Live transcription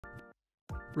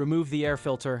Remove the air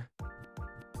filter.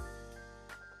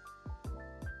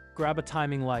 Grab a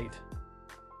timing light.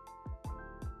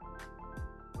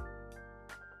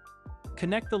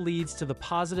 Connect the leads to the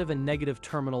positive and negative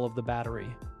terminal of the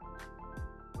battery.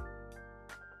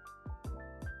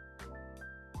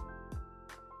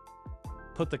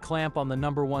 Put the clamp on the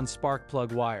number 1 spark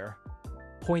plug wire.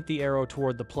 Point the arrow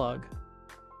toward the plug.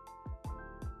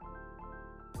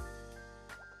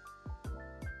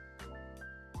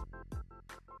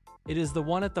 It is the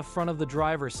one at the front of the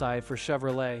driver's side for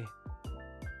Chevrolet.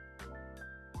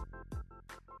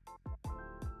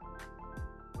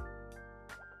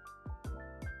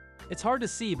 It's hard to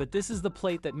see, but this is the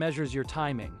plate that measures your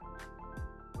timing.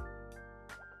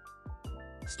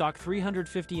 Stock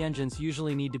 350 engines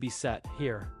usually need to be set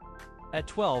here, at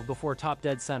 12 before top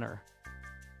dead center.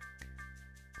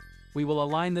 We will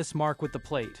align this mark with the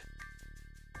plate.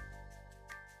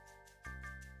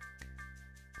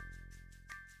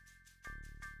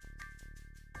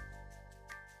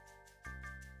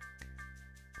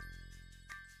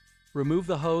 Remove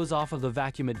the hose off of the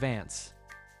vacuum advance.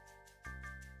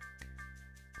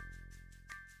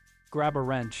 Grab a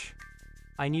wrench.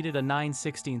 I needed a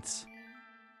 9/16.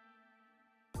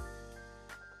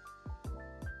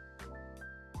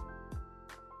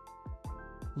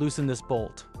 Loosen this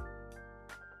bolt.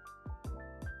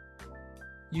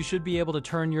 You should be able to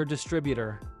turn your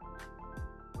distributor.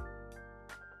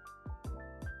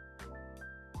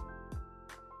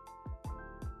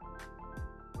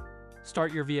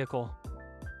 Start your vehicle.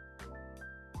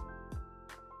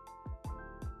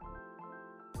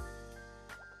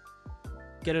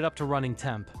 Get it up to running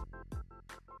temp.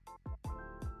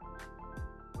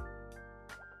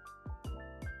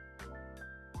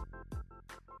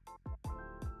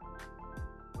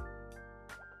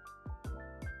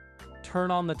 Turn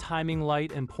on the timing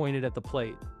light and point it at the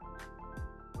plate.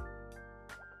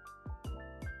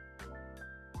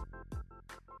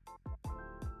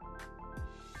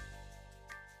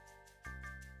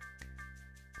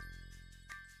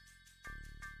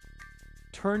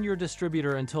 Turn your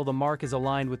distributor until the mark is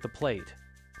aligned with the plate.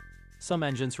 Some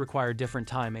engines require different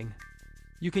timing.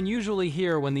 You can usually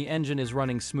hear when the engine is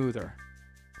running smoother.